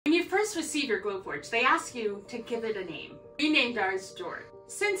first receive your Glowforge, they ask you to give it a name. We named ours George.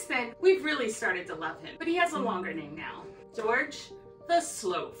 Since then, we've really started to love him, but he has a longer name now. George the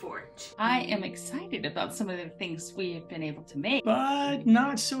Slow Forge. I am excited about some of the things we've been able to make. But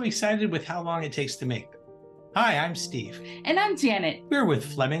not so excited with how long it takes to make them. Hi, I'm Steve. And I'm Janet. We're with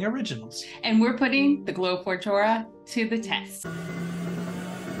Fleming Originals. And we're putting the Glowforge Aura to the test.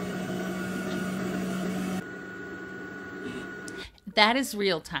 That is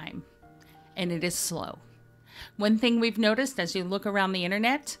real time, and it is slow. One thing we've noticed as you look around the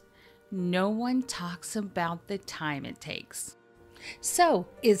internet, no one talks about the time it takes. So,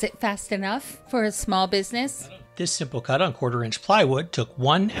 is it fast enough for a small business? This simple cut on 1/4-inch plywood took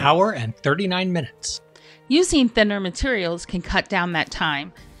 1 hour and 39 minutes. Using thinner materials can cut down that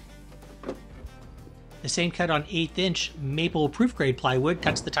time. The same cut on 1/8-inch maple proof grade plywood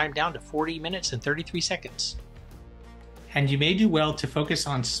cuts the time down to 40 minutes and 33 seconds. And you may do well to focus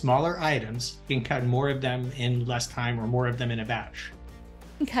on smaller items. You can cut more of them in less time or more of them in a batch.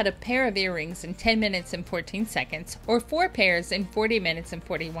 You can cut a pair of earrings in 10 minutes and 14 seconds, or 4 pairs in 40 minutes and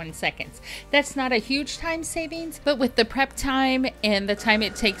 41 seconds. That's not a huge time savings, but with the prep time and the time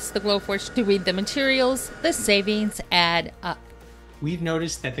it takes the Glowforge to read the materials, the savings add up. We've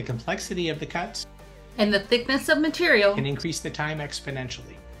noticed that the complexity of the cuts And the thickness of material can increase the time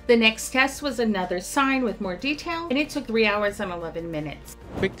exponentially. The next test was another sign with more detail, and it took 3 hours and 11 minutes.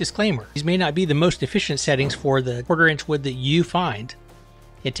 Quick disclaimer, these may not be the most efficient settings for the 1/4-inch wood that you find.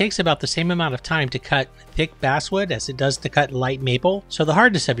 It takes about the same amount of time to cut thick basswood as it does to cut light maple, so the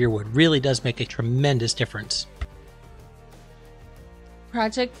hardness of your wood really does make a tremendous difference.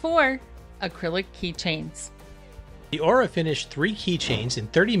 Project 4, acrylic keychains. The Aura finished 3 keychains in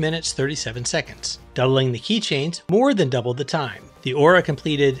 30 minutes 37 seconds. Doubling the keychains more than doubled the time. The Aura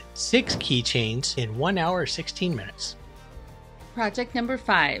completed 6 keychains in 1 hour 16 minutes. Project number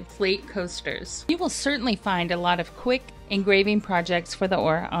 5, plate coasters. You will certainly find a lot of quick engraving projects for the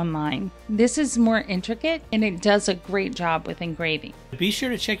Aura online. This is more intricate and it does a great job with engraving. Be sure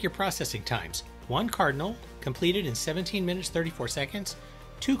to check your processing times. 1 cardinal completed in 17 minutes 34 seconds.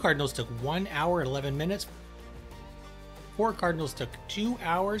 2 cardinals took 1 hour 11 minutes. 4 cardinals took 2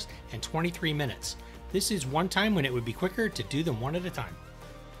 hours and 23 minutes. This is one time when it would be quicker to do them one at a time.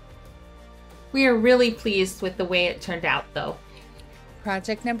 We are really pleased with the way it turned out though.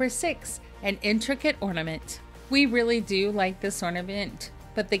 Project number 6, an intricate ornament. We really do like this ornament,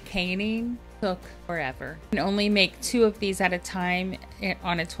 but the caning took forever. You can only make 2 of these at a time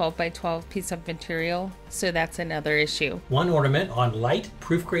on a 12 by 12 piece of material, so that's another issue. 1 ornament on light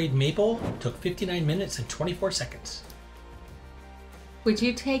proof grade maple took 59 minutes and 24 seconds. Would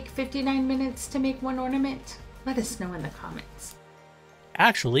you take 59 minutes to make 1 ornament? Let us know in the comments.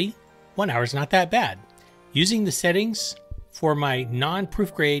 Actually, 1 hour is not that bad. Using the settings for my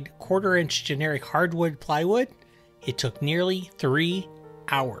non-proof grade 1/4-inch generic hardwood plywood, it took nearly 3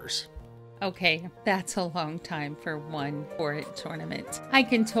 hours. Okay, that's a long time for 1 4-inch ornament. I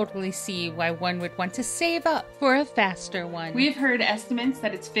can totally see why one would want to save up for a faster one. We've heard estimates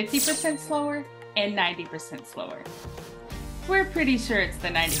that it's 50% slower and 90% slower. We're pretty sure it's the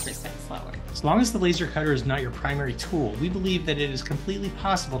 90% slower. As long as the laser cutter is not your primary tool, we believe that it is completely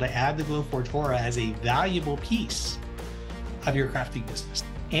possible to add the Glowforge Aura as a valuable piece of your crafting business.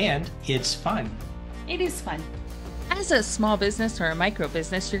 And it's fun. It is fun. As a small business or a micro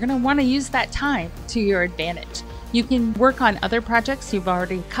business, you're going to want to use that time to your advantage. You can work on other projects you've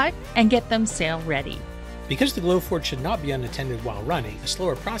already cut and get them sale ready. Because the Glowforge should not be unattended while running, the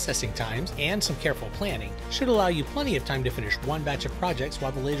slower processing times and some careful planning should allow you plenty of time to finish 1 batch of projects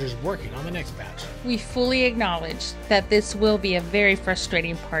while the laser is working on the next batch. We fully acknowledge that this will be a very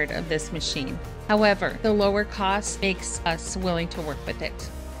frustrating part of this machine. However, the lower cost makes us willing to work with it.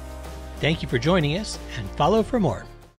 Thank you for joining us, and follow for more.